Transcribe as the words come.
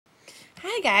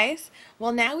Hi guys!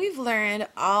 Well, now we've learned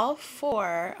all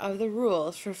four of the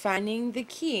rules for finding the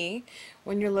key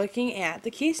when you're looking at the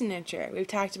key signature. We've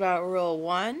talked about rule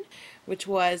 1, which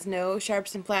was no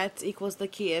sharps and flats equals the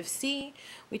key of C.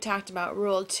 We talked about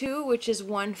rule 2, which is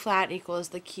 1 flat equals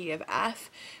the key of F.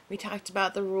 We talked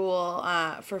about the rule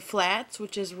for flats,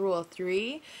 which is rule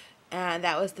 3.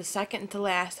 That was the second to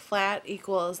last flat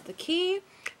equals the key.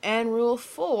 And rule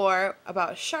 4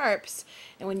 about sharps,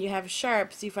 and when you have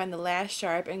sharps you find the last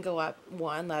sharp and go up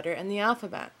one letter in the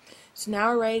alphabet. So now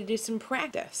we're ready to do some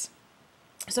practice.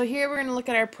 So here we're going to look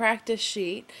at our practice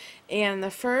sheet, and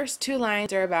the first two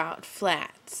lines are about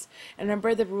flats. And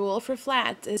remember, the rule for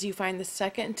flats is you find the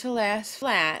second to last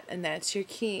flat, and that's your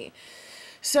key.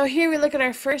 So here we look at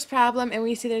our first problem and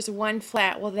we see there's one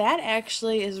flat. Well, that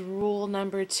actually is rule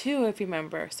number 2, if you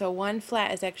remember. So one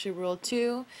flat is actually rule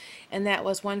 2, and that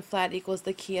was 1 flat equals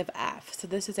the key of F. So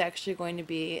this is actually going to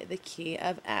be the key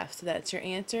of F. So that's your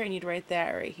answer, and you'd write that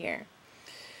right here.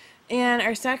 And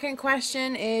our second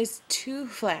question is 2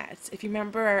 flats. If you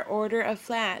remember our order of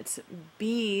flats,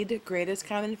 BEAD, greatest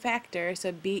common factor,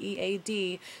 so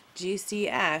BEAD,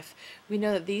 GCF, we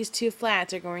know that these 2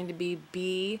 flats are going to be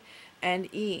B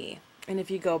and E. And if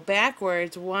you go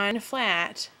backwards, 1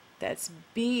 flat, that's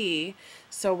B,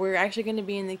 so we're actually going to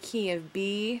be in the key of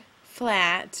B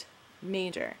flat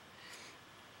major.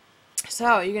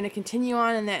 So you're going to continue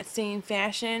on in that same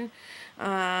fashion.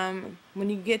 When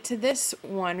you get to this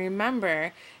one,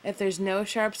 remember, if there's no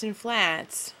sharps and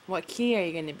flats, what key are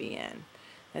you going to be in?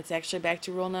 That's actually back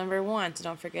to rule number 1, so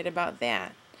don't forget about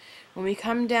that. When we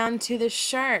come down to the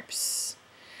sharps,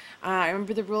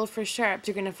 remember the rule for sharps,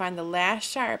 you're going to find the last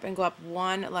sharp and go up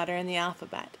one letter in the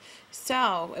alphabet.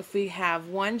 So if we have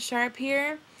 1 sharp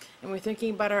here, and we're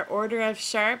thinking about our order of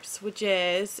sharps, which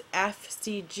is F,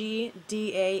 C, G,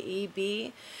 D, A, E,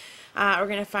 B, we're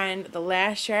going to find the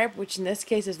last sharp, which in this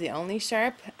case is the only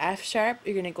sharp, F sharp.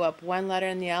 You're going to go up one letter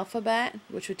in the alphabet,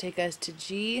 which would take us to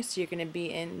G, so you're going to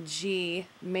be in G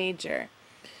major.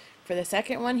 For the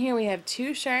second one here, we have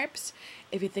 2 sharps.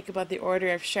 If you think about the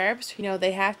order of sharps, you know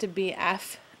they have to be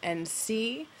F and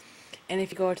C. And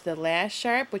if you go to the last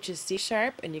sharp, which is C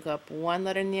sharp, and you go up one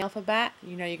letter in the alphabet,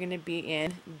 you know you're going to be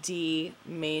in D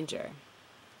major.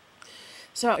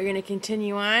 So you're going to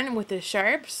continue on with the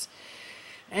sharps.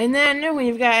 And then when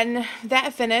you've gotten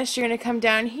that finished, you're going to come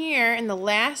down here, and the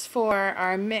last 4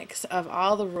 are a mix of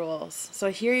all the rules.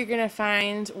 So here you're going to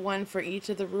find one for each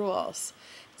of the rules.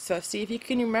 So see if you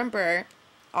can remember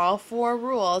all 4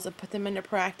 rules and put them into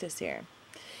practice here.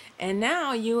 And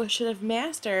now you should have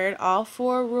mastered all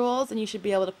 4 rules, and you should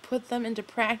be able to put them into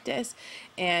practice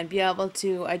and be able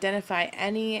to identify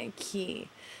any key.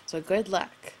 So good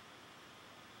luck.